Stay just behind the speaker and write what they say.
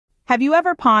Have you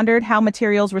ever pondered how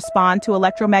materials respond to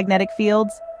electromagnetic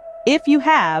fields? If you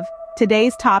have,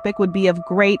 today's topic would be of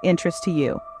great interest to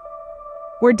you.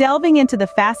 We're delving into the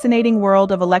fascinating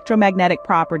world of electromagnetic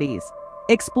properties,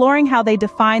 exploring how they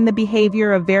define the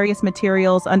behavior of various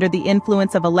materials under the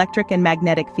influence of electric and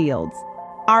magnetic fields.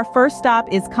 Our first stop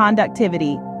is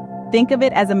conductivity. Think of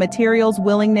it as a material's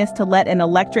willingness to let an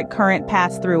electric current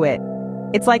pass through it.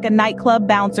 It's like a nightclub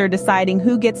bouncer deciding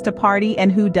who gets to party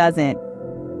and who doesn't.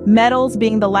 Metals,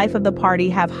 being the life of the party,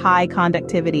 have high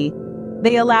conductivity.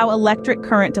 They allow electric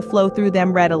current to flow through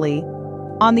them readily.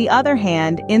 On the other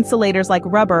hand, insulators like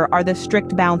rubber are the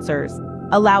strict bouncers,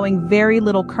 allowing very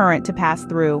little current to pass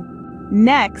through.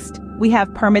 Next, we have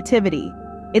permittivity.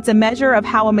 It's a measure of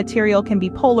how a material can be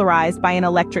polarized by an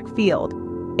electric field.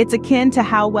 It's akin to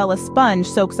how well a sponge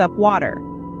soaks up water.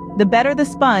 The better the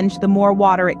sponge, the more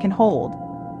water it can hold.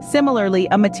 Similarly,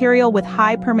 a material with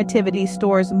high permittivity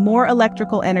stores more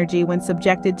electrical energy when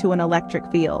subjected to an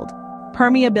electric field.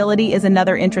 Permeability is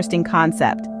another interesting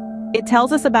concept. It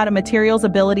tells us about a material's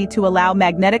ability to allow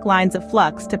magnetic lines of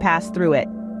flux to pass through it.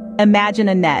 Imagine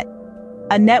a net.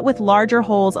 A net with larger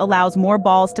holes allows more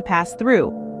balls to pass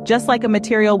through, just like a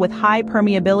material with high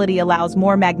permeability allows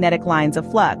more magnetic lines of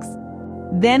flux.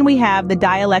 Then we have the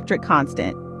dielectric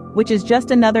constant, which is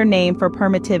just another name for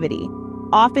permittivity,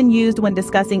 often used when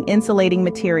discussing insulating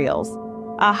materials.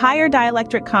 A higher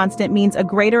dielectric constant means a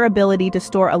greater ability to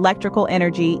store electrical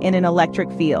energy in an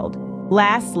electric field.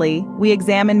 Lastly, we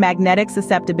examine magnetic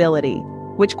susceptibility,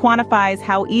 which quantifies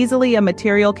how easily a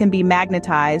material can be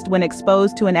magnetized when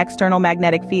exposed to an external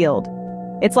magnetic field.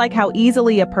 It's like how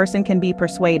easily a person can be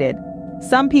persuaded.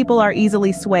 Some people are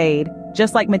easily swayed,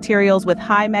 just like materials with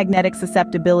high magnetic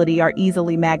susceptibility are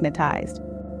easily magnetized.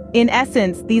 In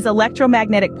essence, these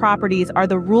electromagnetic properties are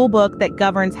the rulebook that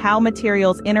governs how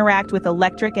materials interact with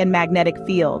electric and magnetic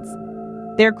fields.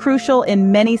 They're crucial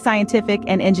in many scientific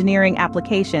and engineering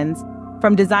applications,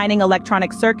 from designing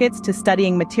electronic circuits to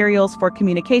studying materials for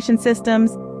communication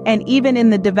systems, and even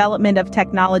in the development of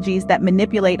technologies that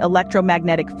manipulate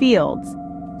electromagnetic fields.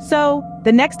 So,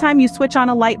 the next time you switch on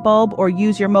a light bulb or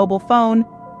use your mobile phone,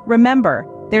 remember,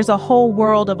 there's a whole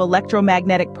world of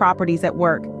electromagnetic properties at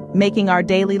work, making our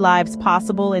daily lives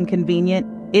possible and convenient.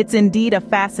 It's indeed a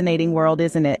fascinating world,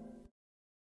 isn't it?